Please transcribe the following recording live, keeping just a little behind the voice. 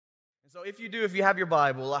So if you have your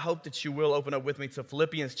Bible, I hope that you will open up with me to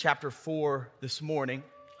Philippians chapter 4 this morning.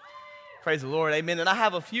 Praise the Lord, amen. And I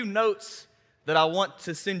have a few notes that I want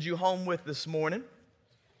to send you home with this morning.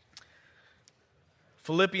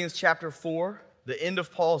 Philippians chapter 4, the end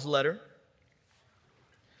of Paul's letter.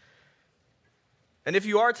 And if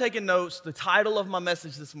you are taking notes, the title of my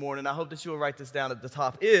message this morning, I hope that you will write this down at the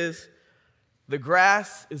top, is "The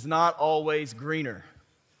Grass is Not Always Greener."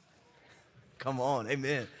 Come on,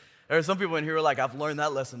 amen. There are some people in here who are like, I've learned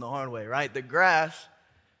that lesson the hard way, right? The grass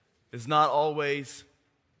is not always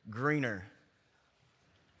greener.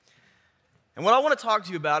 And what I want to talk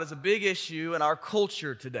to you about is a big issue in our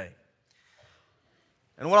culture today.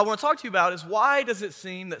 And what I want to talk to you about is, why does it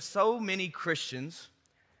seem that so many Christians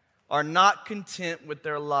are not content with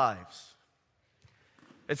their lives?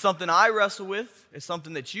 It's something I wrestle with. It's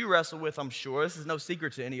something that you wrestle with, I'm sure. This is no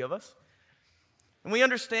secret to any of us. And we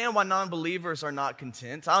understand why non-believers are not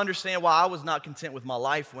content. I understand why I was not content with my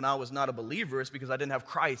life when I was not a believer. It's because I didn't have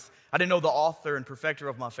Christ. I didn't know the author and perfecter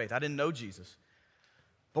of my faith. I didn't know Jesus.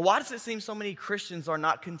 But why does it seem so many Christians are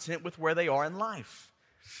not content with where they are in life?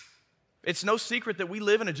 It's no secret that we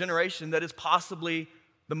live in a generation that is possibly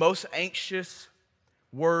the most anxious,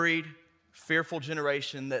 worried, fearful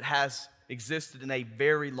generation that has existed in a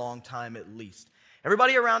very long time at least.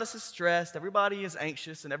 Everybody around us is stressed, everybody is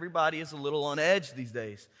anxious, and everybody is a little on edge these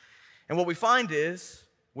days. And what we find is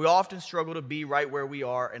we often struggle to be right where we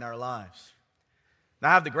are in our lives. Now,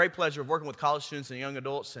 I have the great pleasure of working with college students and young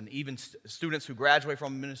adults and even students who graduate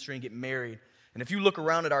from ministry and get married. And if you look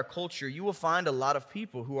around at our culture, you will find a lot of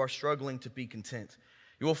people who are struggling to be content.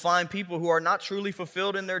 You will find people who are not truly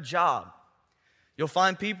fulfilled in their job. You'll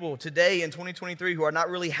find people today in 2023 who are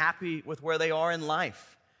not really happy with where they are in life.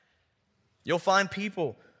 You'll find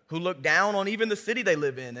people who look down on even the city they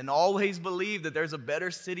live in and always believe that there's a better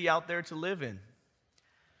city out there to live in.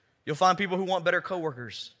 You'll find people who want better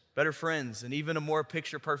coworkers, better friends, and even a more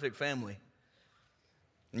picture-perfect family.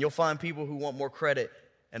 And you'll find people who want more credit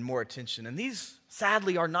and more attention. And these,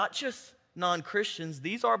 sadly, are not just non-Christians.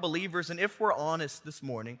 These are believers. And if we're honest this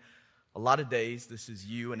morning, a lot of days this is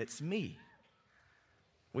you and it's me.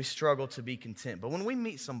 We struggle to be content. But when we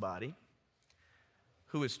meet somebody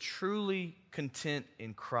who is truly content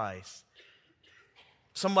in Christ,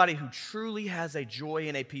 somebody who truly has a joy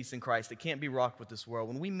and a peace in Christ that can't be rocked with this world,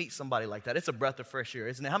 when we meet somebody like that, it's a breath of fresh air,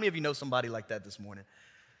 isn't it? How many of you know somebody like that this morning?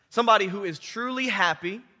 Somebody who is truly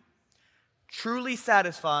happy, truly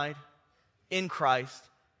satisfied in Christ,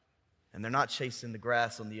 and they're not chasing the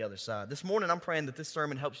grass on the other side. This morning, I'm praying that this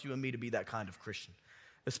sermon helps you and me to be that kind of Christian,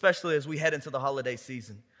 especially as we head into the holiday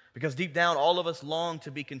season. Because deep down, all of us long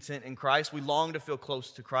to be content in Christ. We long to feel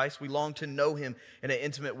close to Christ. We long to know Him in an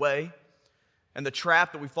intimate way. And the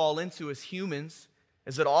trap that we fall into as humans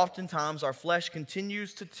is that oftentimes our flesh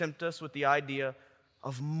continues to tempt us with the idea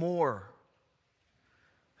of more.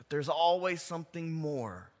 That there's always something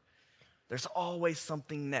more. There's always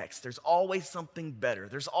something next. There's always something better.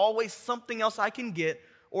 There's always something else I can get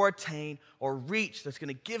or attain or reach that's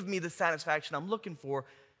going to give me the satisfaction I'm looking for.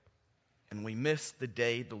 And we miss the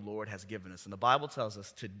day the Lord has given us. And the Bible tells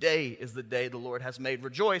us today is the day the Lord has made.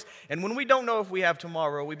 Rejoice. And when we don't know if we have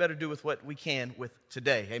tomorrow, we better do with what we can with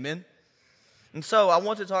today. Amen? And so I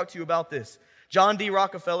want to talk to you about this. John D.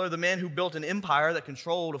 Rockefeller, the man who built an empire that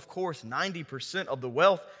controlled, of course, 90% of the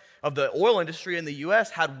wealth of the oil industry in the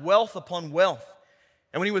U.S., had wealth upon wealth.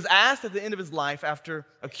 And when he was asked at the end of his life, after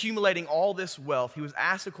accumulating all this wealth, he was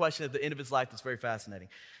asked a question at the end of his life that's very fascinating.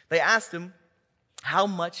 They asked him, how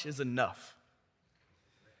much is enough?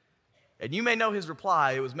 And you may know his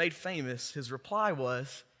reply. It was made famous. His reply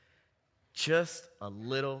was, just a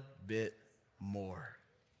little bit more.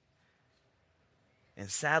 And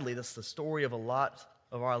sadly, that's the story of a lot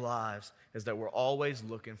of our lives, is that we're always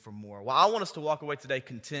looking for more. Well, I want us to walk away today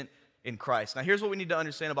content in Christ. Now, here's what we need to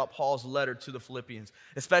understand about Paul's letter to the Philippians,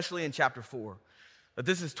 especially in chapter 4. That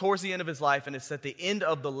this is towards the end of his life, and it's at the end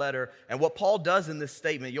of the letter. And what Paul does in this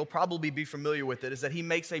statement, you'll probably be familiar with it, is that he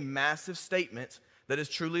makes a massive statement that is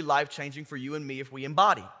truly life-changing for you and me if we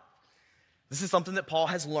embody. This is something that Paul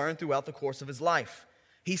has learned throughout the course of his life.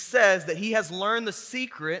 He says that he has learned the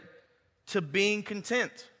secret to being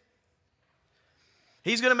content.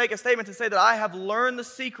 He's going to make a statement to say that I have learned the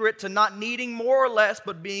secret to not needing more or less,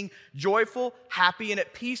 but being joyful, happy, and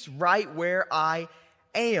at peace right where I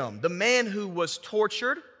am. The man who was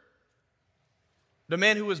tortured, the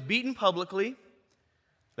man who was beaten publicly,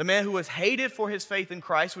 the man who was hated for his faith in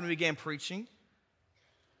Christ when he began preaching,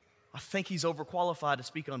 I think he's overqualified to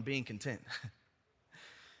speak on being content.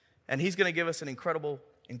 And he's going to give us an incredible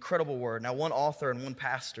word. Now, one author and one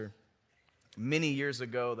pastor many years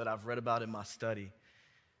ago that I've read about in my study,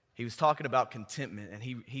 he was talking about contentment, and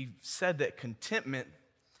he said that contentment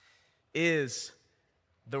is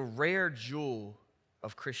the rare jewel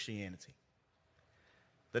of Christianity.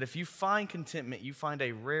 That if you find contentment, you find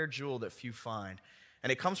a rare jewel that few find.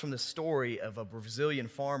 And it comes from the story of a Brazilian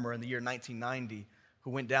farmer in the year 1990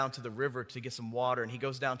 who went down to the river to get some water. And he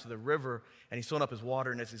goes down to the river, and he's filling up his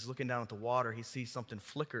water, and as he's looking down at the water, he sees something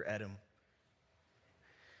flicker at him.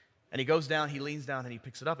 And he goes down, he leans down, and he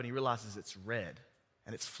picks it up, and he realizes it's red,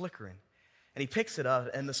 and it's flickering. And he picks it up,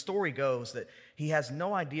 and the story goes that he has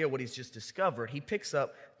no idea what he's just discovered. He picks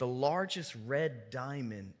up the largest red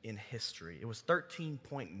diamond in history. It was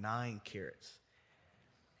 13.9 carats.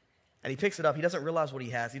 And he picks it up. He doesn't realize what he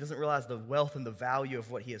has. He doesn't realize the wealth and the value of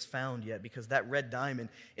what he has found yet, because that red diamond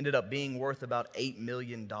ended up being worth about $8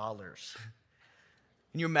 million.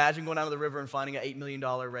 Can you imagine going down to the river and finding an $8 million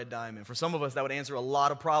red diamond? For some of us, that would answer a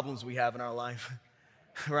lot of problems we have in our life,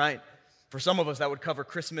 right? For some of us, that would cover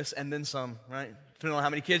Christmas and then some, right? Depending on how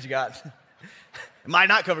many kids you got. It might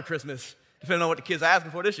not cover Christmas, depending on what the kids are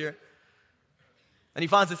asking for this year. And he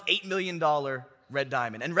finds this $8 million red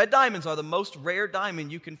diamond. And red diamonds are the most rare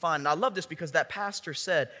diamond you can find. And I love this because that pastor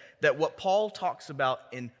said that what Paul talks about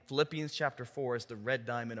in Philippians chapter 4 is the red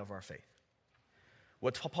diamond of our faith.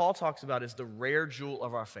 What Paul talks about is the rare jewel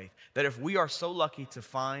of our faith. That if we are so lucky to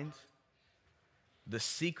find the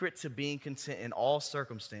secret to being content in all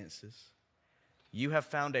circumstances, you have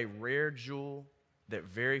found a rare jewel that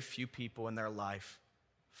very few people in their life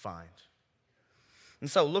find.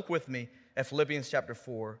 And so look with me at Philippians chapter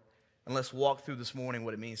 4, and let's walk through this morning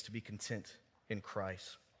what it means to be content in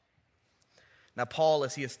Christ. Now, Paul,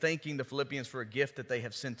 as he is thanking the Philippians for a gift that they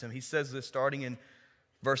have sent him, he says this starting in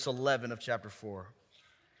verse 11 of chapter 4.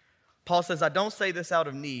 Paul says, I don't say this out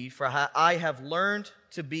of need, for I have learned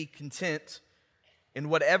to be content in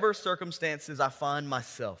whatever circumstances I find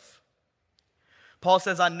myself. Paul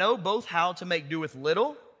says, I know both how to make do with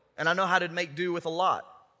little, and I know how to make do with a lot.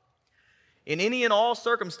 In any and all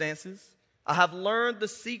circumstances, I have learned the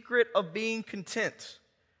secret of being content,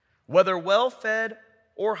 whether well-fed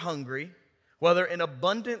or hungry, whether in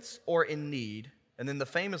abundance or in need. And then the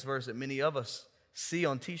famous verse that many of us see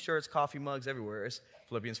on t-shirts, coffee mugs, everywhere is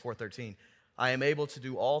Philippians 4:13. I am able to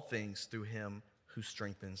do all things through him who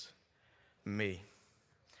strengthens me.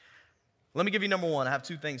 Let me give you number one. I have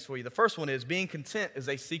two things for you. The first one is being content is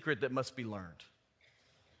a secret that must be learned.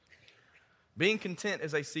 Being content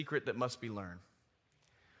is a secret that must be learned.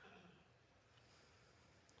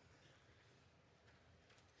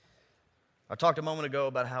 I talked a moment ago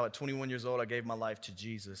about how at 21 years old I gave my life to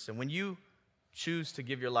Jesus. And when you choose to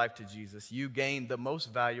give your life to Jesus, you gain the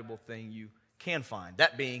most valuable thing you can find,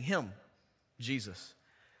 that being him, Jesus.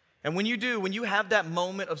 And when you do, when you have that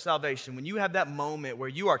moment of salvation, when you have that moment where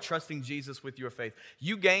you are trusting Jesus with your faith,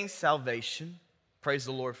 you gain salvation. Praise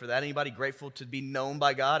the Lord for that. Anybody grateful to be known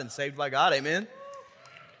by God and saved by God? Amen.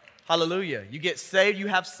 Hallelujah. You get saved, you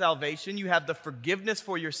have salvation, you have the forgiveness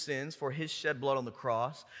for your sins, for his shed blood on the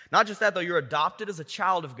cross. Not just that, though, you're adopted as a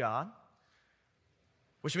child of God,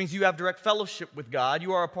 which means you have direct fellowship with God.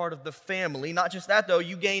 You are a part of the family. Not just that, though,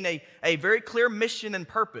 you gain a very clear mission and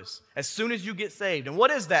purpose as soon as you get saved. And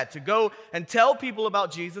what is that? To go and tell people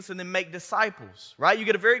about Jesus and then make disciples, right? You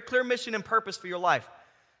get a very clear mission and purpose for your life.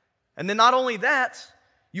 And then not only that,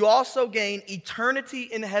 you also gain eternity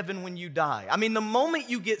in heaven when you die. I mean, the moment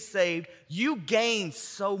you get saved, you gain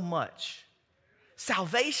so much.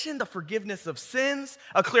 Salvation, the forgiveness of sins,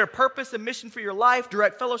 a clear purpose and mission for your life,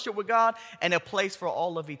 direct fellowship with God, and a place for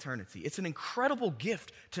all of eternity. It's an incredible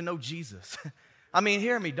gift to know Jesus. I mean,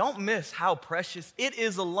 hear me, don't miss how precious it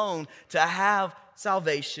is alone to have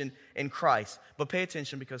salvation in Christ. But pay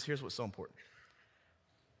attention, because here's what's so important.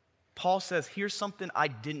 Paul says, here's something I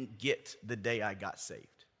didn't get the day I got saved.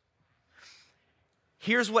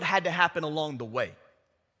 Here's what had to happen along the way.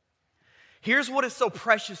 Here's what is so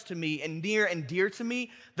precious to me and near and dear to me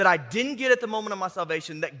that I didn't get at the moment of my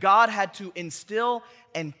salvation, that God had to instill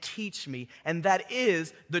and teach me, and that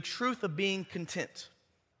is the truth of being content.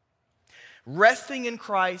 Resting in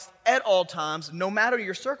Christ at all times, no matter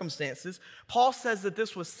your circumstances. Paul says that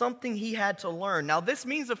this was something he had to learn. Now, this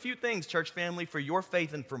means a few things, church family, for your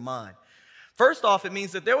faith and for mine. First off, it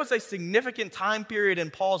means that there was a significant time period in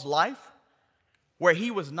Paul's life where he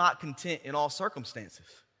was not content in all circumstances,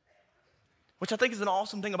 which I think is an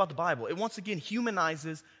awesome thing about the Bible. It once again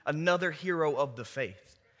humanizes another hero of the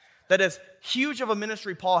faith. That as huge of a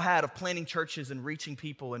ministry Paul had of planting churches and reaching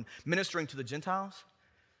people and ministering to the Gentiles,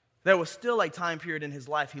 there was still a time period in his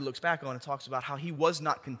life he looks back on and talks about how he was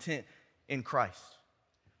not content in Christ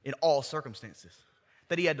in all circumstances,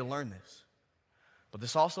 that he had to learn this. But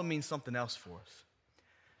this also means something else for us.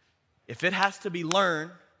 If it has to be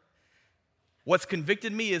learned, What's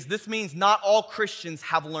convicted me is this means not all Christians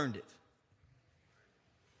have learned it.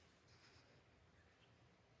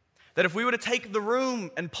 That if we were to take the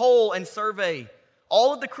room and poll and survey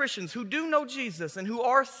all of the Christians who do know Jesus and who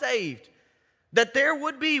are saved, that there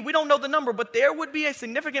would be, we don't know the number, but there would be a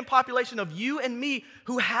significant population of you and me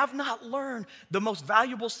who have not learned the most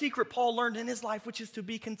valuable secret Paul learned in his life, which is to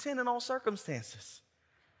be content in all circumstances.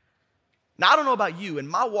 Now, I don't know about you. In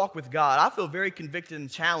my walk with God, I feel very convicted and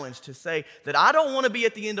challenged to say that I don't want to be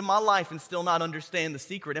at the end of my life and still not understand the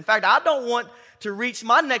secret. In fact, I don't want to reach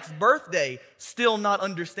my next birthday still not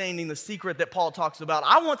understanding the secret that Paul talks about.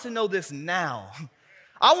 I want to know this now.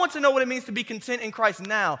 I want to know what it means to be content in Christ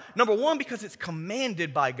now. Number one, because it's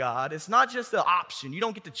commanded by God. It's not just an option. You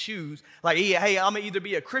don't get to choose. Like, hey, I'm going to either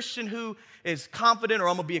be a Christian who is confident or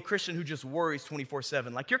I'm going to be a Christian who just worries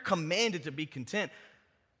 24/7. Like, you're commanded to be content.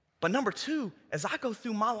 But number two, as I go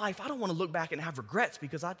through my life, I don't want to look back and have regrets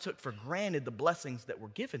because I took for granted the blessings that were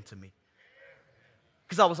given to me.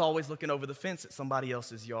 Because I was always looking over the fence at somebody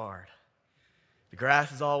else's yard. The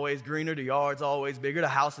grass is always greener, the yard's always bigger, the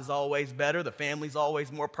house is always better, the family's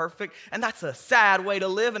always more perfect. And that's a sad way to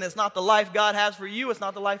live, and it's not the life God has for you, it's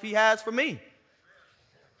not the life He has for me.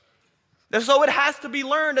 And so it has to be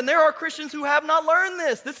learned, and there are Christians who have not learned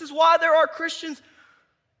this. This is why there are Christians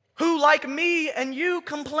who, like me and you,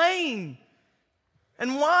 complain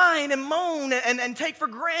and whine and moan and take for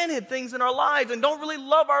granted things in our lives and don't really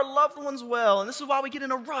love our loved ones well. And this is why we get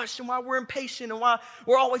in a rush and why we're impatient and why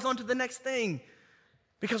we're always on to the next thing.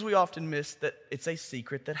 Because we often miss that it's a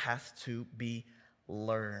secret that has to be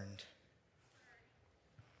learned.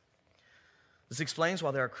 This explains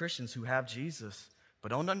why there are Christians who have Jesus, but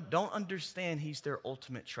don't understand He's their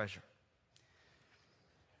ultimate treasure.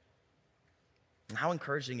 And how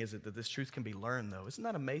encouraging is it that this truth can be learned, though? Isn't that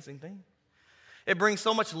an amazing thing? It brings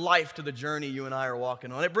so much life to the journey you and I are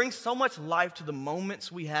walking on. It brings so much life to the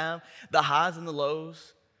moments we have, the highs and the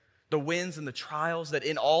lows, the wins and the trials, that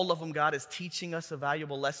in all of them, God is teaching us a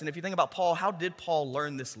valuable lesson. If you think about Paul, how did Paul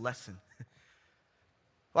learn this lesson?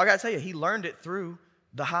 Well, I got to tell you, he learned it through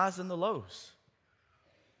the highs and the lows.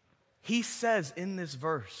 He says in this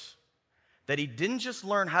verse that he didn't just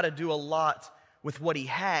learn how to do a lot with what he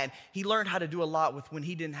had, he learned how to do a lot with when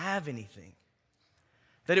he didn't have anything.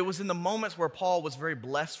 That it was in the moments where Paul was very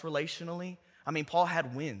blessed relationally. I mean, Paul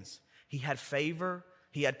had wins. He had favor.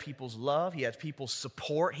 He had people's love. He had people's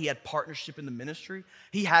support. He had partnership in the ministry.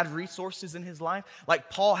 He had resources in his life. Like,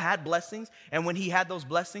 Paul had blessings, and when he had those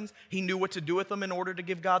blessings, he knew what to do with them in order to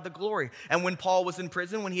give God the glory. And when Paul was in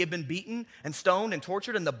prison, when he had been beaten and stoned and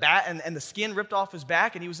tortured and the skin ripped off his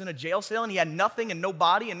back, and he was in a jail cell and he had nothing and no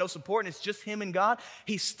body and no support, and it's just him and God,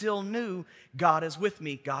 he still knew God is with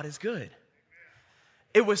me. God is good.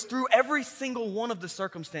 It was through every single one of the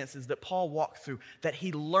circumstances that Paul walked through that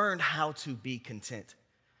he learned how to be content.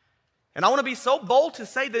 And I want to be so bold to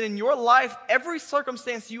say that in your life, every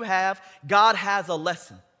circumstance you have, God has a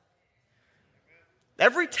lesson.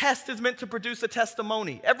 Every test is meant to produce a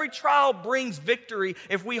testimony. Every trial brings victory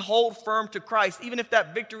if we hold firm to Christ, even if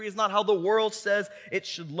that victory is not how the world says it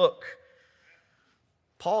should look.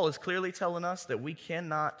 Paul is clearly telling us that we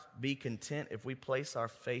cannot be content if we place our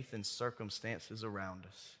faith in circumstances around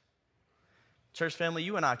us. Church family,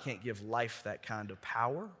 you and I can't give life that kind of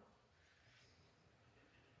power.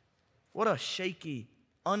 What a shaky,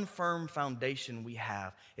 unfirm foundation we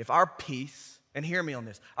have if our peace, and hear me on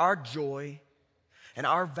this, our joy and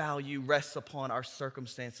our value rests upon our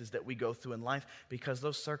circumstances that we go through in life, because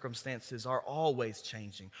those circumstances are always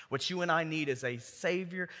changing. What you and I need is a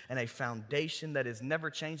Savior and a foundation that is never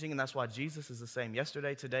changing, and that's why Jesus is the same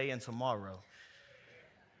yesterday, today, and tomorrow.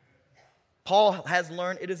 Paul has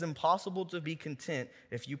learned it is impossible to be content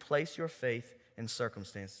if you place your faith in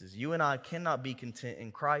circumstances. You and I cannot be content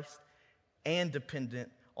in Christ and dependent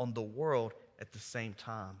on the world at the same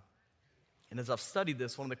time. And as I've studied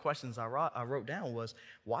this, one of the questions I wrote down was,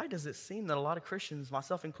 why does it seem that a lot of Christians,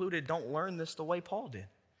 myself included, don't learn this the way Paul did?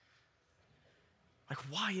 Like,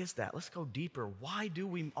 why is that? Let's go deeper. Why do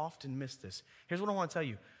we often miss this? Here's what I want to tell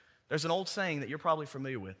you. There's an old saying that you're probably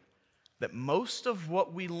familiar with, that most of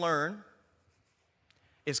what we learn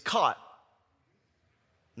is caught,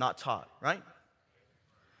 not taught, right?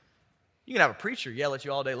 You can have a preacher yell at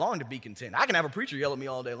you all day long to be content. I can have a preacher yell at me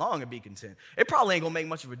all day long and be content. It probably ain't going to make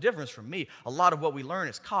much of a difference for me. A lot of what we learn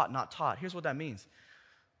is caught, not taught. Here's what that means.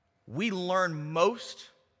 We learn most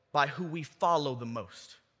by who we follow the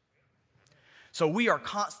most. So we are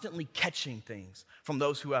constantly catching things from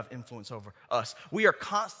those who have influence over us. We are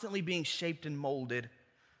constantly being shaped and molded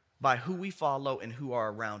by who we follow and who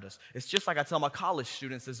are around us. It's just like I tell my college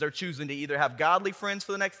students as they're choosing to either have godly friends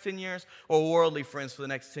for the next 10 years or worldly friends for the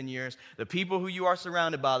next 10 years. The people who you are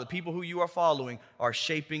surrounded by, the people who you are following are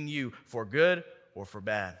shaping you for good or for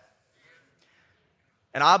bad.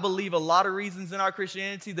 And I believe a lot of reasons in our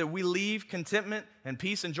Christianity that we leave contentment and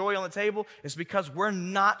peace and joy on the table is because we're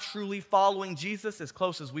not truly following Jesus as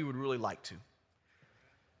close as we would really like to.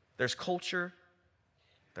 There's culture,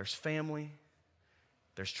 there's family,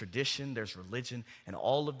 there's tradition, there's religion, and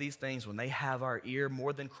all of these things, when they have our ear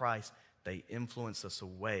more than Christ, they influence us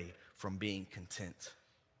away from being content.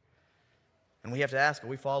 And we have to ask, are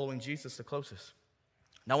we following Jesus the closest?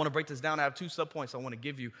 Now I want to break this down. I have 2 subpoints I want to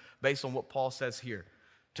give you based on what Paul says here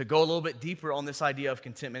to go a little bit deeper on this idea of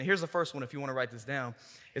contentment. Here's the first one, if you want to write this down,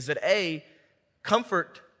 is that A,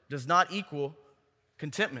 comfort does not equal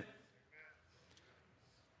contentment.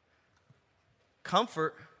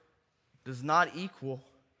 Comfort does not equal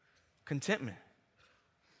contentment.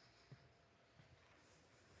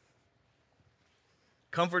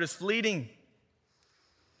 Comfort is fleeting.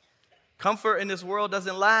 Comfort in this world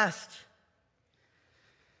doesn't last.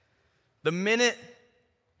 The minute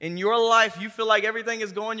in your life you feel like everything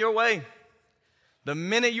is going your way, the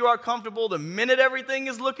minute you are comfortable, the minute everything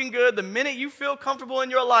is looking good, the minute you feel comfortable in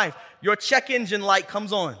your life, your check engine light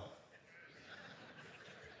comes on.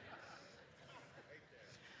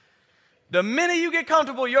 The minute you get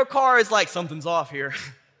comfortable, your car is like, something's off here.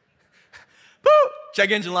 Boop, check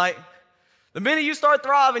engine light. The minute you start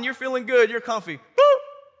thriving, you're feeling good, you're comfy.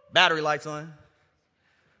 Boop, battery lights on.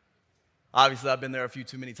 Obviously, I've been there a few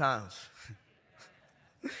too many times.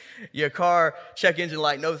 Your car check engine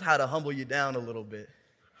light knows how to humble you down a little bit.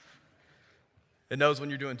 It knows when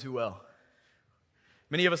you're doing too well.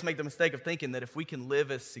 Many of us make the mistake of thinking that if we can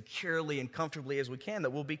live as securely and comfortably as we can,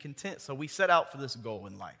 that we'll be content. So we set out for this goal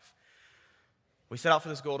in life. We set out for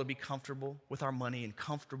this goal to be comfortable with our money and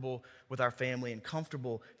comfortable with our family and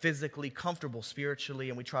comfortable physically, comfortable spiritually,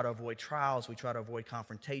 and we try to avoid trials, we try to avoid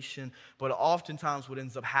confrontation. But oftentimes what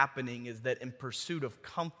ends up happening is that in pursuit of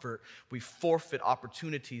comfort, we forfeit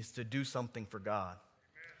opportunities to do something for God.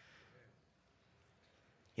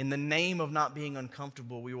 In the name of not being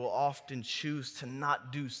uncomfortable, we will often choose to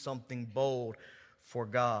not do something bold for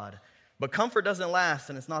God. But comfort doesn't last,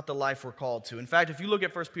 and it's not the life we're called to. In fact, if you look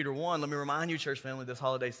at 1 Peter 1, let me remind you, church family, this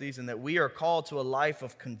holiday season, that we are called to a life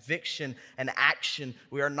of conviction and action.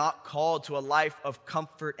 We are not called to a life of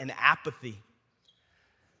comfort and apathy.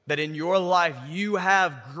 That in your life, you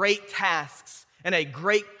have great tasks and a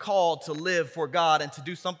great call to live for God and to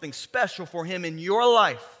do something special for Him in your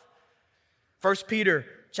life. 1 Peter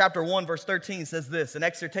Chapter 1, verse 13 says this, an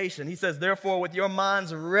exhortation. He says, therefore, with your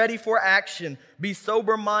minds ready for action, be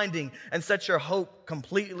sober-minded and set your hope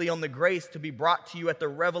completely on the grace to be brought to you at the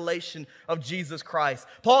revelation of Jesus Christ.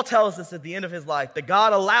 Paul tells us at the end of his life that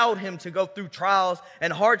God allowed him to go through trials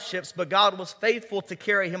and hardships, but God was faithful to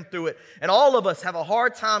carry him through it. And all of us have a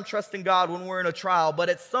hard time trusting God when we're in a trial, but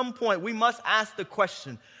at some point we must ask the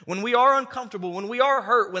question, when we are uncomfortable, when we are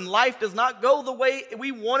hurt, when life does not go the way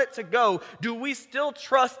we want it to go, do we still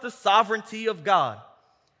trust the sovereignty of God?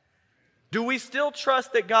 Do we still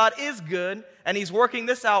trust that God is good and He's working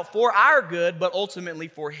this out for our good, but ultimately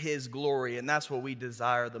for His glory? And that's what we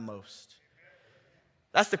desire the most.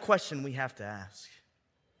 That's the question we have to ask.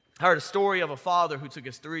 I heard a story of a father who took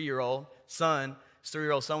his 3-year-old son. His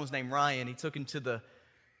 3-year-old son was named Ryan. He took him to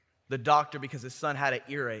the doctor because his son had an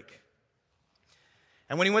earache.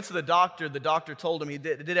 And when he went to the doctor told him he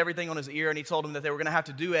did everything on his ear, and he told him that they were going to have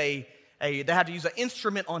to do they had to use an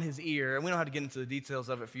instrument on his ear. And we don't have to get into the details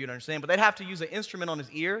of it for you to understand, but they'd have to use an instrument on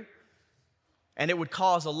his ear, and it would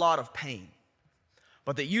cause a lot of pain.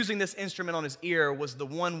 But that using this instrument on his ear was the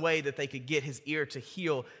one way that they could get his ear to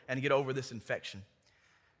heal and get over this infection.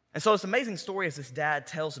 And so it's an amazing story as this dad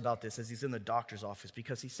tells about this as he's in the doctor's office,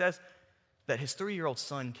 because he says that his 3-year-old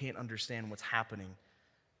son can't understand what's happening.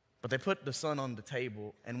 But they put the son on the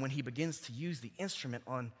table, and when he begins to use the instrument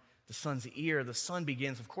on the son's ear, the son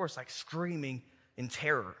begins, of course, like screaming in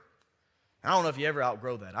terror. I don't know if you ever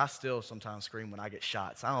outgrow that. I still sometimes scream when I get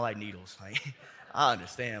shots. I don't like needles. Like, I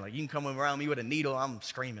understand. Like, you can come around me with a needle, I'm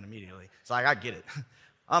screaming immediately. It's like, I get it.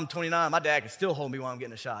 I'm 29. My dad can still hold me while I'm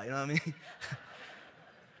getting a shot. You know what I mean?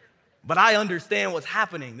 But I understand what's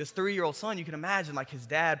happening. This 3-year-old son, you can imagine, like his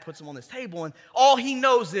dad puts him on this table, and all he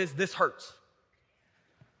knows is this hurts.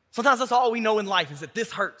 Sometimes that's all we know in life, is that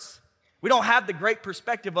this hurts. We don't have the great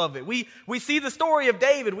perspective of it. We see the story of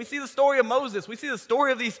David. We see the story of Moses. We see the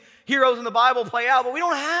story of these heroes in the Bible play out, but we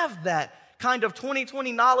don't have that kind of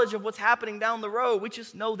 20/20 knowledge of what's happening down the road. We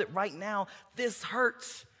just know that right now, this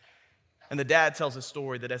hurts. And the dad tells a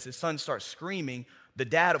story that as his son starts screaming, the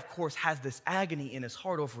dad, of course, has this agony in his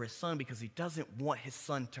heart over his son because he doesn't want his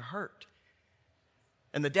son to hurt.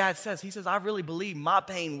 And the dad says, I really believe my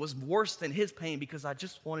pain was worse than his pain because I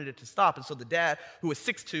just wanted it to stop. And so the dad, who is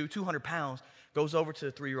 6'2", 200 pounds, goes over to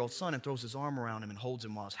the 3-year-old son and throws his arm around him and holds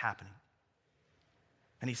him while it's happening.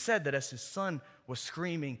 And he said that as his son was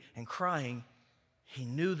screaming and crying, he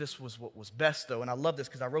knew this was what was best, though. And I love this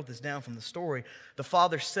because I wrote this down from the story. The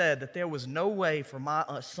father said that there was no way for my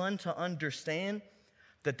son to understand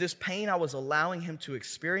that this pain I was allowing him to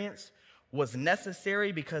experience was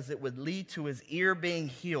necessary because it would lead to his ear being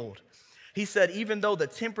healed. He said even though the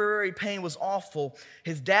temporary pain was awful,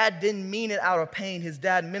 his dad didn't mean it out of pain. His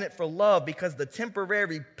dad meant it for love because the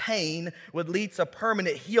temporary pain would lead to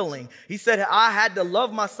permanent healing. He said, I had to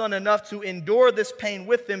love my son enough to endure this pain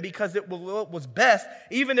with him because it was best,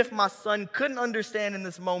 even if my son couldn't understand in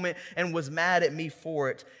this moment and was mad at me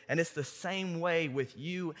for it. And it's the same way with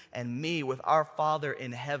you and me, with our Father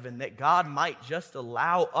in heaven, that God might just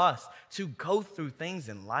allow us to go through things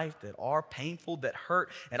in life that are painful, that hurt,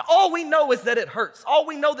 and all we know is that it hurts. All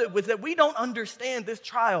we know is that we don't understand this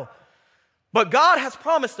trial. But God has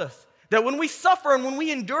promised us that when we suffer and when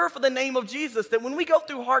we endure for the name of Jesus, that when we go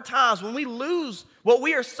through hard times, when we lose what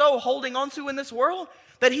we are so holding on to in this world,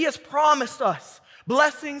 that He has promised us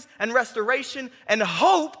blessings and restoration and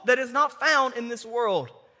hope that is not found in this world.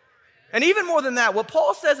 And even more than that, what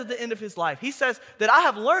Paul says at the end of his life, he says that I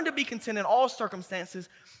have learned to be content in all circumstances,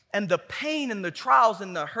 and the pain and the trials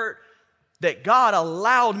and the hurt that God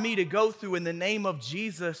allowed me to go through in the name of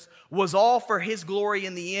Jesus was all for His glory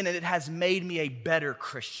in the end, and it has made me a better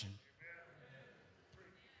Christian.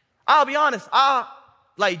 I'll be honest, I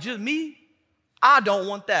don't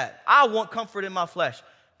want that. I want comfort in my flesh.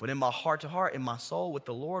 But in my heart to heart, in my soul with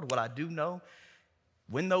the Lord, what I do know,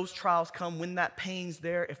 when those trials come, when that pain's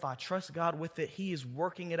there, if I trust God with it, He is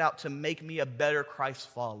working it out to make me a better Christ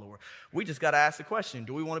follower. We just got to ask the question,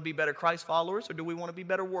 do we want to be better Christ followers or do we want to be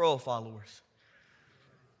better world followers?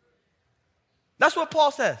 That's what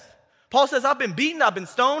Paul says. Paul says, I've been beaten, I've been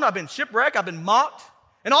stoned, I've been shipwrecked, I've been mocked,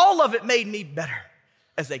 and all of it made me better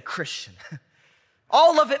as a Christian.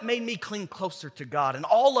 All of it made me cling closer to God, and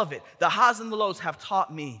all of it, the highs and the lows, have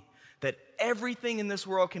taught me that everything in this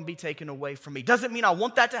world can be taken away from me. Doesn't mean I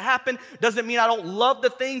want that to happen. Doesn't mean I don't love the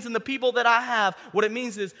things and the people that I have. What it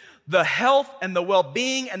means is the health and the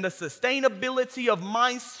well-being and the sustainability of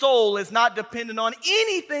my soul is not dependent on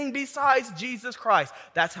anything besides Jesus Christ.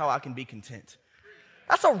 That's how I can be content.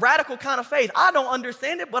 That's a radical kind of faith. I don't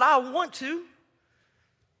understand it, but I want to.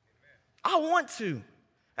 I want to.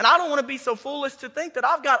 And I don't want to be so foolish to think that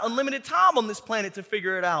I've got unlimited time on this planet to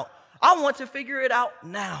figure it out. I want to figure it out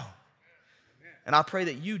now. And I pray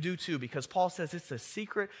that you do too, because Paul says it's a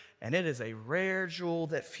secret and it is a rare jewel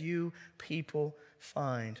that few people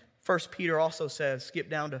find. 1 Peter also says, skip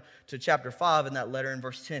down to chapter 5 in that letter in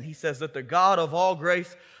verse 10. He says that the God of all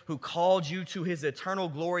grace, who called you to His eternal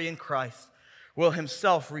glory in Christ, will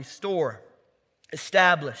Himself restore,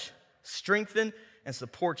 establish, strengthen, and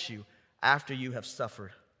support you after you have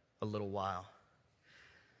suffered a little while.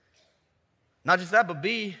 Not just that, but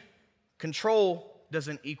B, control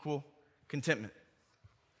doesn't equal contentment.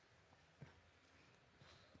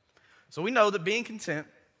 So we know that being content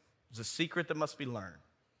is a secret that must be learned.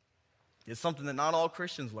 It's something that not all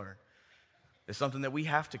Christians learn. It's something that we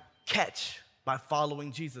have to catch by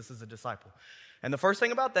following Jesus as a disciple. And the first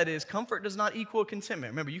thing about that is comfort does not equal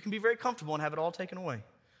contentment. Remember, you can be very comfortable and have it all taken away.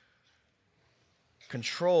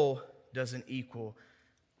 Control doesn't equal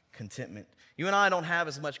contentment. You and I don't have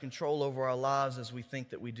as much control over our lives as we think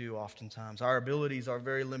that we do oftentimes. Our abilities are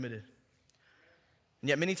very limited. And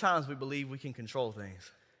yet many times we believe we can control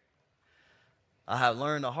things. I have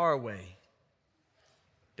learned the hard way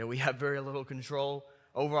that we have very little control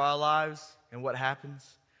over our lives and what happens.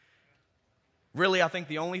 Really, I think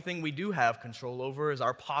the only thing we do have control over is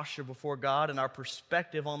our posture before God and our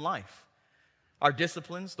perspective on life. Our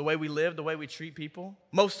disciplines, the way we live, the way we treat people.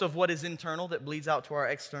 Most of what is internal that bleeds out to our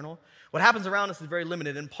external. What happens around us is very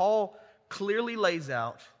limited. And Paul clearly lays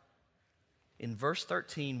out in verse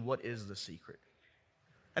 13 what is the secret.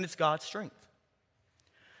 And it's God's strength.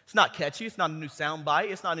 It's not catchy. It's not a new sound bite.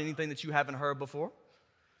 It's not anything that you haven't heard before.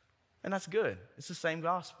 And that's good. It's the same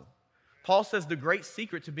gospel. Paul says the great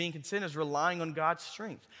secret to being content is relying on God's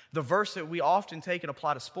strength. The verse that we often take and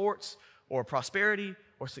apply to sports or prosperity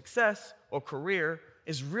or success or career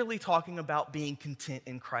is really talking about being content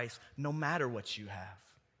in Christ no matter what you have.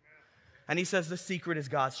 And he says the secret is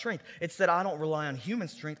God's strength. It's that I don't rely on human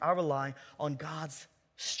strength. I rely on God's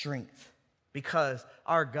strength because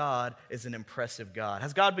our God is an impressive God.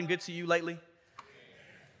 Has God been good to you lately?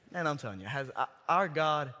 Man, I'm telling you, our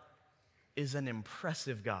God is an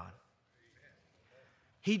impressive God.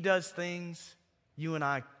 He does things you and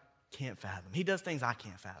I can't fathom. He does things I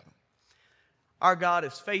can't fathom. Our God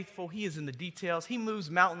is faithful. He is in the details. He moves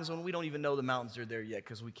mountains when we don't even know the mountains are there yet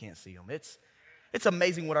because we can't see them. It's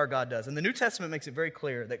amazing what our God does. And the New Testament makes it very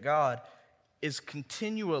clear that God is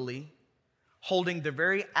continually holding the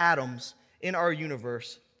very atoms in our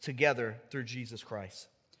universe together through Jesus Christ.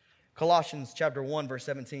 Colossians chapter 1, verse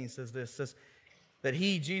 17 says this, says that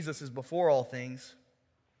He, Jesus, is before all things,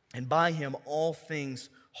 and by Him all things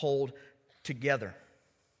hold together.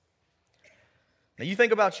 Now, you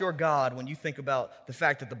think about your God when you think about the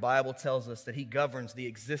fact that the Bible tells us that He governs the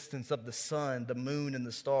existence of the sun, the moon, and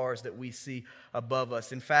the stars that we see above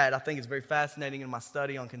us. In fact, I think it's very fascinating in my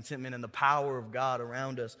study on contentment and the power of God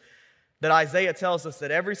around us that Isaiah tells us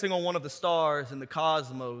that every single one of the stars in the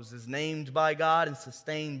cosmos is named by God and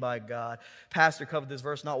sustained by God. Pastor covered this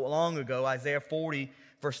verse not long ago. Isaiah 40,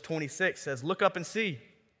 verse 26 says, "Look up and see.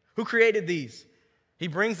 Who created these? He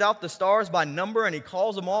brings out the stars by number and He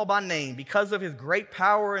calls them all by name. Because of His great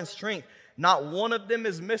power and strength, not one of them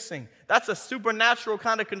is missing." That's a supernatural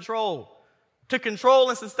kind of control, to control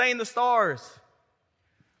and sustain the stars.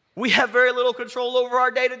 We have very little control over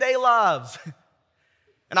our day-to-day lives.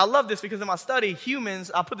 And I love this because in my study,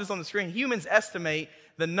 I'll put this on the screen, humans estimate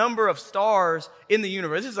the number of stars in the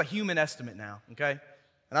universe. This is a human estimate now, okay?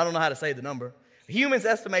 And I don't know how to say the number. Humans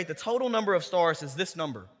estimate the total number of stars is this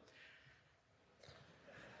number.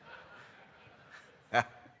 I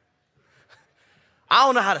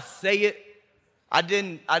don't know how to say it. I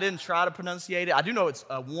didn't try to pronunciate it. I do know it's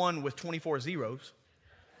a 1 with 24 zeros.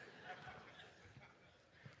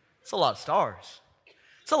 It's a lot of stars.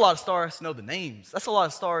 It's a lot of stars to know the names. That's a lot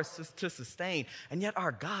of stars to sustain. And yet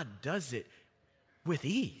our God does it with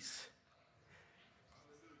ease.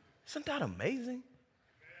 Isn't that amazing?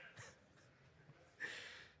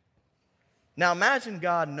 Now imagine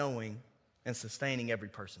God knowing and sustaining every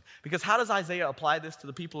person. Because how does Isaiah apply this to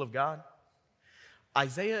the people of God?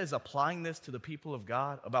 Isaiah is applying this to the people of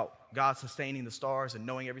God about God sustaining the stars and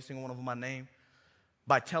knowing every single one of them by name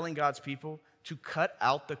by telling God's people to cut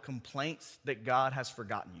out the complaints that God has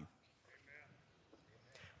forgotten you.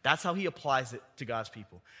 That's how he applies it to God's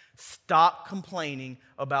people. Stop complaining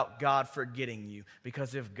about God forgetting you,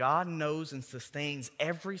 because if God knows and sustains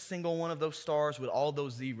every single one of those stars with all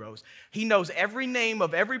those zeros, He knows every name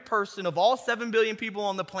of every person of all 7 billion people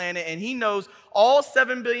on the planet, and He knows all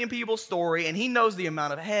 7 billion people's story, and He knows the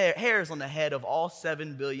amount of hairs on the head of all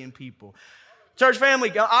 7 billion people. Church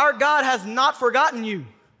family, our God has not forgotten you.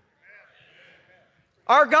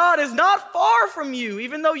 Our God is not far from you,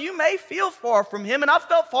 even though you may feel far from Him, and I've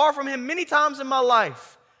felt far from Him many times in my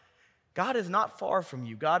life. God is not far from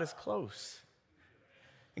you. God is close.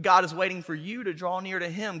 God is waiting for you to draw near to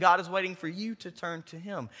Him. God is waiting for you to turn to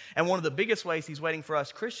Him. And one of the biggest ways He's waiting for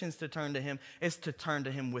us Christians to turn to Him is to turn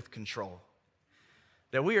to Him with control.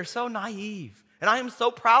 That we are so naive. And I am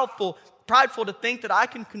so prideful to think that I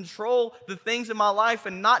can control the things in my life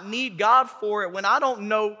and not need God for it when I don't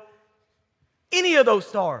know any of those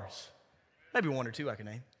stars. Maybe one or two I can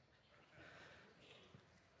name.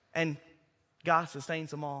 And God sustains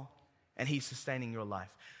them all, and He's sustaining your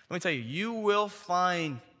life. Let me tell you, you will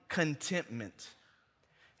find contentment,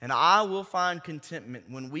 and I will find contentment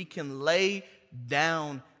when we can lay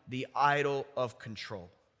down the idol of control.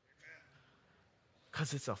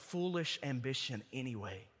 Because it's a foolish ambition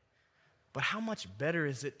anyway. But how much better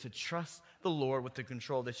is it to trust the Lord with the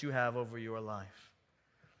control that you have over your life?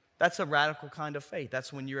 That's a radical kind of faith.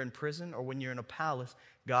 That's when you're in prison or when you're in a palace,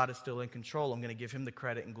 God is still in control. I'm going to give Him the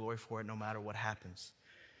credit and glory for it no matter what happens.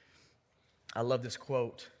 I love this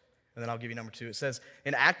quote, and then I'll give you number 2. It says,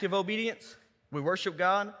 in active obedience, we worship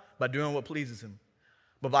God by doing what pleases Him.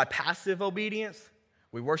 But by passive obedience,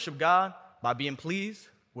 we worship God by being pleased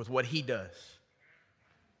with what He does.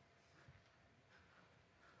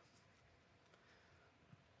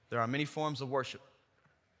 There are many forms of worship.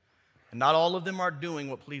 And not all of them are doing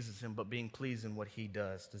what pleases Him, but being pleased in what He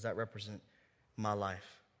does. Does that represent my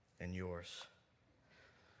life and yours?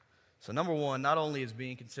 So number 1, not only is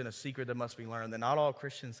being content a secret that must be learned, that not all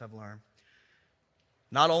Christians have learned.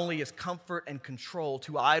 Not only is comfort and control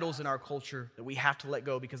two idols in our culture that we have to let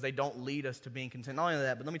go because they don't lead us to being content. Not only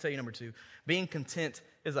that, but let me tell you number 2, being content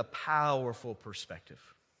is a powerful perspective.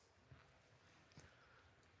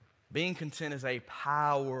 Being content is a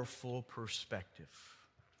powerful perspective.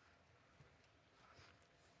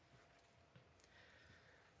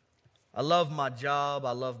 I love my job.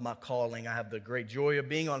 I love my calling. I have the great joy of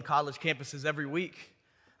being on college campuses every week.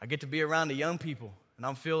 I get to be around the young people, and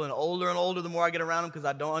I'm feeling older and older the more I get around them because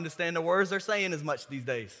I don't understand the words they're saying as much these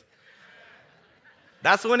days.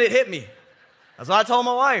 That's when it hit me. That's what I told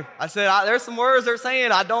my wife. I said, there's some words they're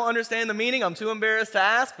saying. I don't understand the meaning. I'm too embarrassed to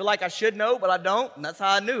ask. Feel like I should know, but I don't. And that's how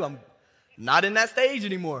I knew. I'm not in that stage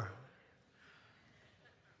anymore.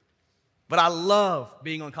 But I love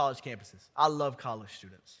being on college campuses. I love college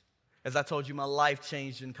students. As I told you, my life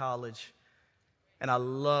changed in college. And I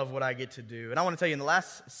love what I get to do. And I want to tell you, in the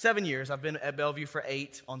last 7 years, I've been at Bellevue for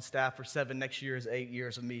 8, on staff for 7. Next year is 8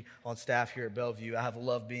 years of me on staff here at Bellevue. I have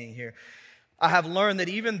loved being here. I have learned that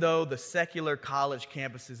even though the secular college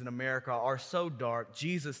campuses in America are so dark,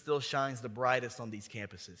 Jesus still shines the brightest on these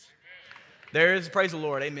campuses. There is, praise the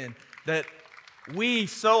Lord, amen, that we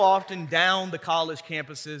so often down the college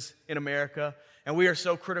campuses in America, and we are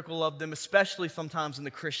so critical of them, especially sometimes in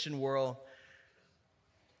the Christian world.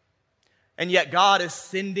 And yet God is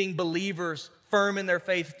sending believers firm in their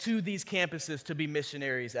faith to these campuses to be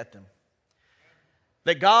missionaries at them.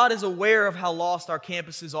 That God is aware of how lost our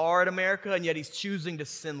campuses are in America, and yet He's choosing to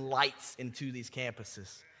send lights into these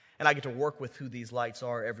campuses. And I get to work with who these lights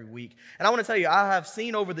are every week. And I want to tell you, I have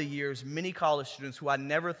seen over the years many college students who I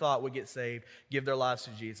never thought would get saved give their lives to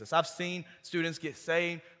Jesus. I've seen students get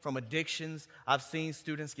saved from addictions. I've seen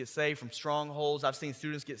students get saved from strongholds. I've seen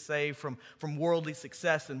students get saved from worldly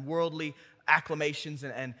success and worldly acclamations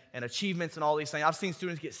and achievements and all these things. I've seen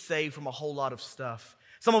students get saved from a whole lot of stuff.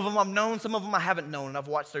 Some of them I've known, some of them I haven't known, and I've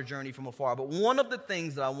watched their journey from afar. But one of the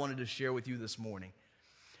things that I wanted to share with you this morning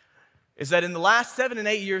is that in the last 7 and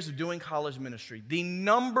 8 years of doing college ministry, the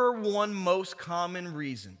number one most common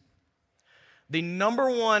reason, and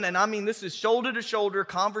I mean this is shoulder-to-shoulder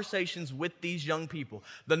conversations with these young people,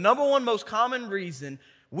 the number one most common reason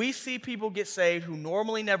we see people get saved who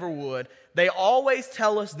normally never would, they always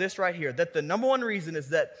tell us this right here, that the number one reason is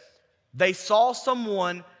that they saw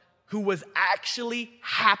someone who was actually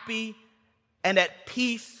happy and at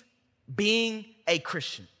peace being a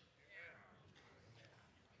Christian.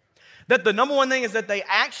 That the number one thing is that they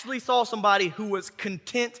actually saw somebody who was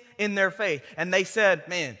content in their faith. And they said,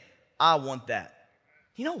 man, I want that.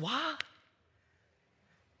 You know why?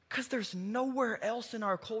 Because there's nowhere else in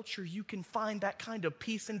our culture you can find that kind of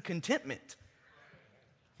peace and contentment.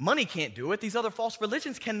 Money can't do it. These other false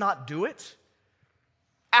religions cannot do it.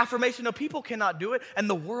 Affirmation of people cannot do it. And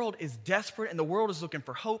the world is desperate, and the world is looking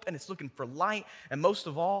for hope, and it's looking for light. And most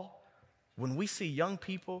of all, when we see young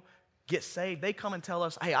people get saved, they come and tell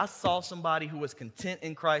us, hey, I saw somebody who was content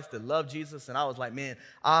in Christ, that loved Jesus, and I was like, man,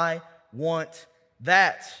 I want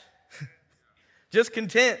that. Just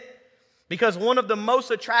content. Because one of the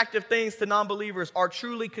most attractive things to non-believers are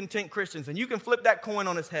truly content Christians. And you can flip that coin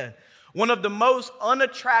on its head. One of the most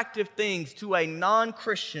unattractive things to a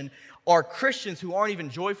non-Christian are Christians who aren't even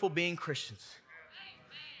joyful being Christians.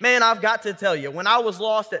 Man, I've got to tell you, when I was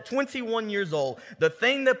lost at 21 years old, the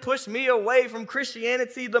thing that pushed me away from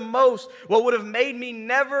Christianity the most, what would have made me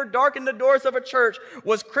never darken the doors of a church,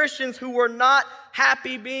 was Christians who were not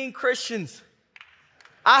happy being Christians.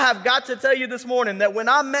 I have got to tell you this morning that when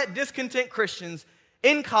I met discontent Christians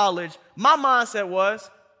in college, my mindset was,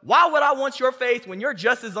 why would I want your faith when you're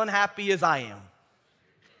just as unhappy as I am?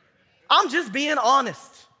 I'm just being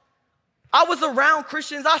honest. I was around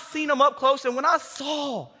Christians, I seen them up close, and when I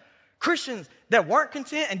saw Christians that weren't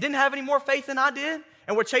content and didn't have any more faith than I did,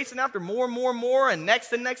 and were chasing after more and more and more, and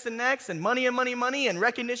next and next and next, and money and money and money, and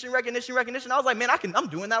recognition, I was like, man, I'm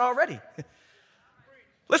doing that already.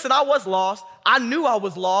 Listen, I was lost. I knew I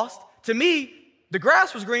was lost. To me, the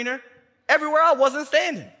grass was greener everywhere I wasn't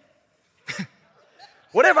standing.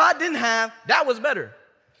 Whatever I didn't have, that was better.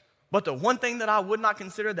 But the one thing that I would not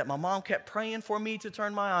consider, that my mom kept praying for me to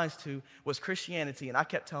turn my eyes to, was Christianity. And I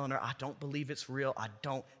kept telling her, I don't believe it's real. I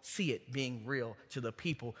don't see it being real to the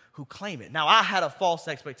people who claim it. Now, I had a false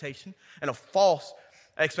expectation and a false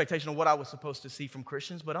expectation of what I was supposed to see from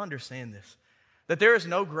Christians, but understand this, that there is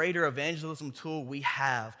no greater evangelism tool we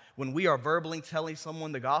have when we are verbally telling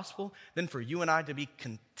someone the gospel than for you and I to be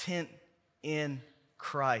content in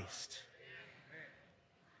Christ.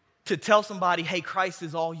 To tell somebody, hey, Christ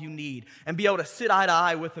is all you need, and be able to sit eye to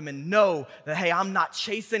eye with them and know that, hey, I'm not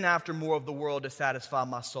chasing after more of the world to satisfy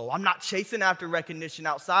my soul. I'm not chasing after recognition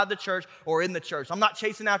outside the church or in the church. I'm not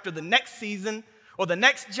chasing after the next season or the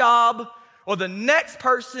next job or the next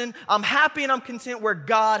person. I'm happy and I'm content where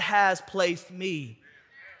God has placed me.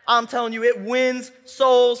 I'm telling you, it wins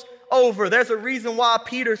souls over. There's a reason why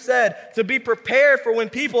Peter said to be prepared for when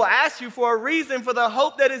people ask you for a reason for the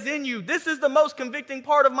hope that is in you. This is the most convicting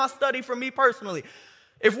part of my study for me personally.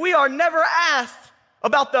 If we are never asked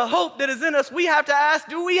about the hope that is in us, we have to ask,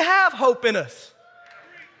 do we have hope in us?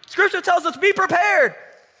 Scripture tells us, be prepared.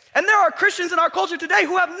 And there are Christians in our culture today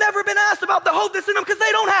who have never been asked about the hope that's in them because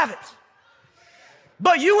they don't have it.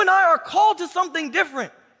 But you and I are called to something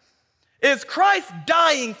different. Is Christ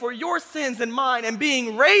dying for your sins and mine and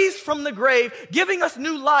being raised from the grave, giving us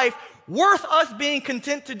new life, worth us being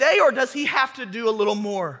content today, or does he have to do a little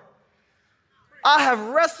more? I have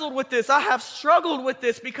wrestled with this. I have struggled with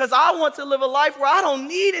this because I want to live a life where I don't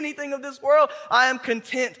need anything of this world. I am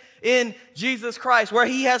content in Jesus Christ. Where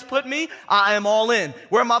he has put me, I am all in.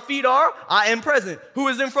 Where my feet are, I am present. Who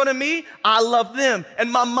is in front of me, I love them.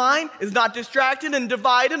 And my mind is not distracted and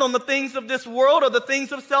divided on the things of this world or the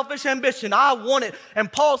things of selfish ambition. I want it.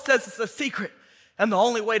 And Paul says it's a secret. And the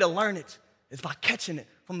only way to learn it is by catching it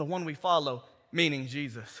from the one we follow, meaning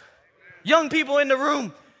Jesus. Young people in the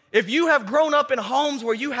room, if you have grown up in homes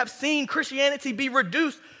where you have seen Christianity be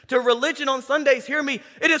reduced to religion on Sundays, hear me,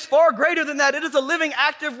 it is far greater than that. It is a living,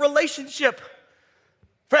 active relationship.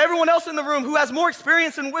 For everyone else in the room who has more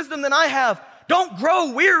experience and wisdom than I have, don't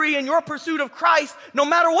grow weary in your pursuit of Christ, no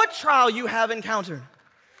matter what trial you have encountered.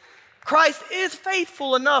 Christ is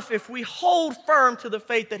faithful enough if we hold firm to the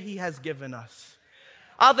faith that he has given us.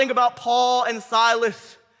 I think about Paul and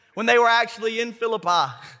Silas when they were actually in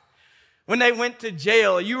Philippi. When they went to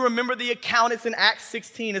jail. You remember the account, it's in Acts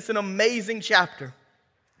 16. It's an amazing chapter.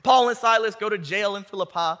 Paul and Silas go to jail in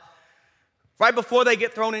Philippi. Right before they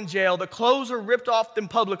get thrown in jail, the clothes are ripped off them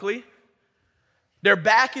publicly. Their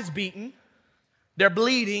back is beaten. They're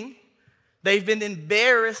bleeding. They've been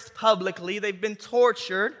embarrassed publicly. They've been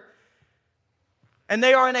tortured. And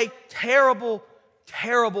they are in a terrible,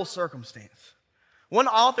 terrible circumstance. One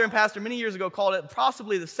author and pastor many years ago called it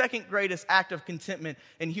possibly the second greatest act of contentment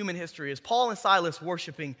in human history is Paul and Silas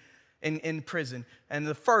worshiping in prison, and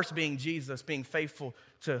the first being Jesus being faithful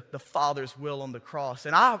to the Father's will on the cross.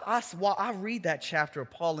 And I read that chapter of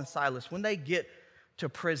Paul and Silas when they get to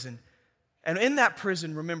prison. And in that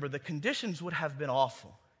prison, remember, the conditions would have been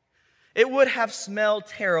awful. It would have smelled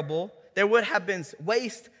terrible. There would have been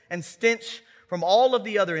waste and stench from all of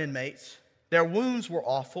the other inmates. Their wounds were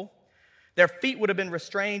awful. Their feet would have been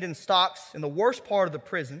restrained in stocks in the worst part of the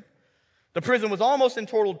prison. The prison was almost in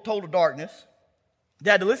total darkness. They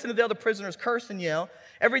had to listen to the other prisoners curse and yell.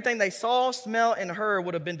 Everything they saw, smelled, and heard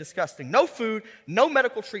would have been disgusting. No food, no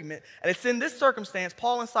medical treatment. And it's in this circumstance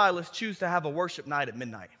Paul and Silas choose to have a worship night at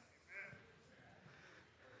midnight.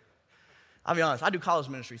 I'll be honest, I do college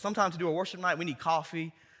ministry. Sometimes to do a worship night, we need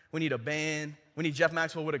coffee, we need a band, we need Jeff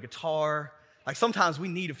Maxwell with a guitar. Like sometimes we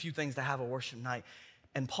need a few things to have a worship night.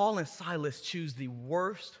 And Paul and Silas choose the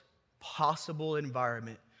worst possible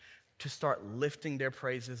environment to start lifting their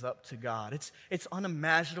praises up to God. It's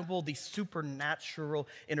unimaginable, the supernatural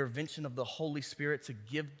intervention of the Holy Spirit to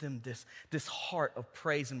give them this heart of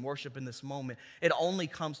praise and worship in this moment. It only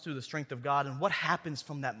comes through the strength of God. And what happens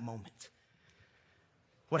from that moment?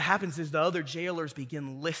 What happens is the other jailers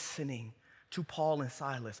begin listening to Paul and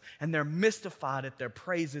Silas, and they're mystified at their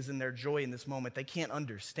praises and their joy in this moment. They can't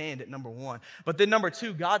understand it, number one. But then number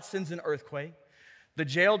two, God sends an earthquake. The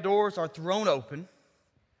jail doors are thrown open.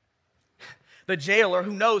 The jailer,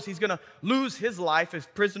 who knows he's going to lose his life as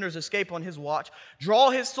prisoners escape on his watch, draw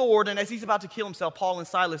his sword, and as he's about to kill himself, Paul and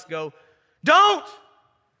Silas go, Don't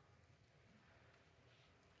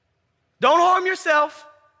harm yourself,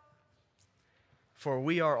 for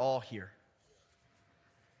we are all here.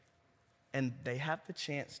 And they have the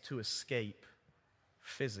chance to escape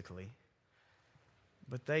physically,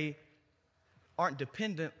 but they aren't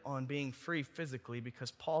dependent on being free physically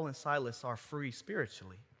because Paul and Silas are free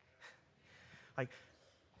spiritually. Like,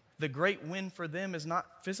 the great win for them is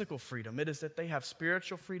not physical freedom. It is that they have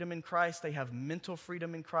spiritual freedom in Christ. They have mental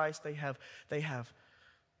freedom in Christ. They have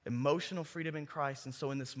emotional freedom in Christ. And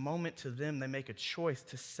so in this moment to them, they make a choice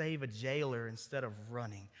to save a jailer instead of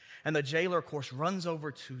running. And the jailer, of course, runs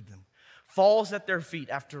over to them, falls at their feet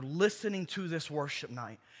after listening to this worship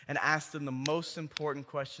night, and asks them the most important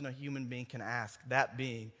question a human being can ask, that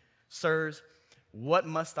being, Sirs, what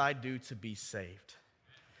must I do to be saved?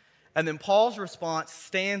 And then Paul's response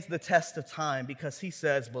stands the test of time because he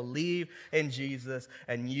says, believe in Jesus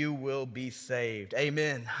and you will be saved.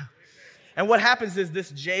 Amen. And what happens is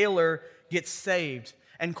this jailer gets saved.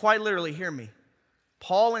 And quite literally, hear me,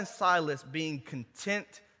 Paul and Silas being content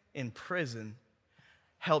in prison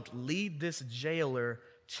helped lead this jailer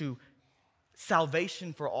to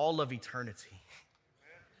salvation for all of eternity.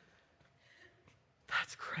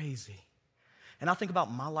 That's crazy. And I think about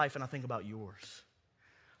my life and I think about yours.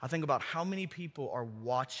 I think about how many people are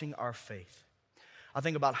watching our faith. I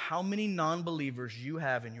think about how many non-believers you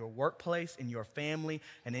have in your workplace, in your family,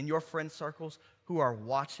 and in your friend circles who are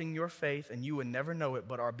watching your faith, and you would never know it,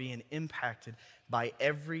 but are being impacted by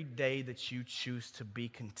every day that you choose to be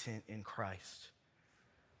content in Christ.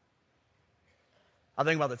 I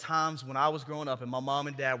think about the times when I was growing up and my mom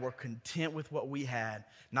and dad were content with what we had,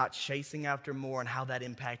 not chasing after more, and how that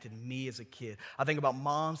impacted me as a kid. I think about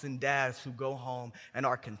moms and dads who go home and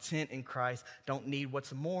are content in Christ, don't need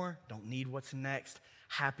what's more, don't need what's next,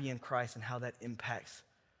 happy in Christ, and how that impacts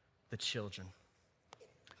the children.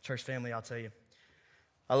 Church family, I'll tell you,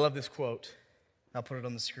 I love this quote. I'll put it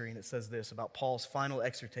on the screen. It says this about Paul's final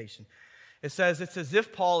exhortation. It says, it's as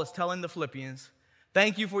if Paul is telling the Philippians,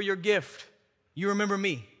 thank you for your gift. You remember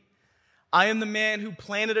me. I am the man who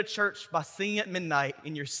planted a church by singing at midnight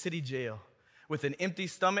in your city jail with an empty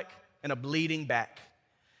stomach and a bleeding back.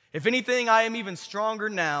 If anything, I am even stronger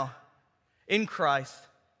now in Christ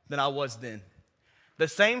than I was then. The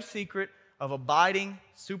same secret of abiding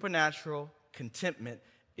supernatural contentment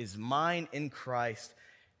is mine in Christ,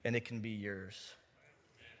 and it can be yours.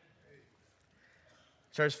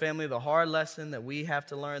 Church family, the hard lesson that we have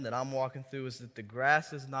to learn, that I'm walking through, is that the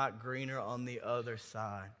grass is not greener on the other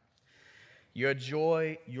side. Your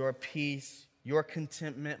joy, your peace, your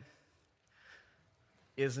contentment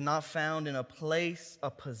is not found in a place,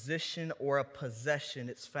 a position, or a possession.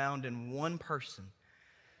 It's found in one person.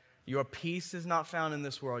 Your peace is not found in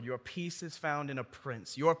this world. Your peace is found in a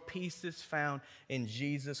prince. Your peace is found in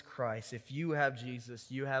Jesus Christ. If you have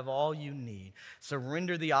Jesus, you have all you need.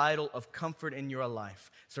 Surrender the idol of comfort in your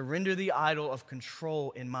life. Surrender the idol of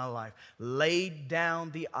control in my life. Lay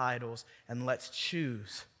down the idols and let's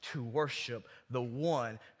choose to worship the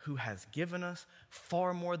one who has given us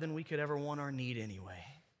far more than we could ever want or need anyway.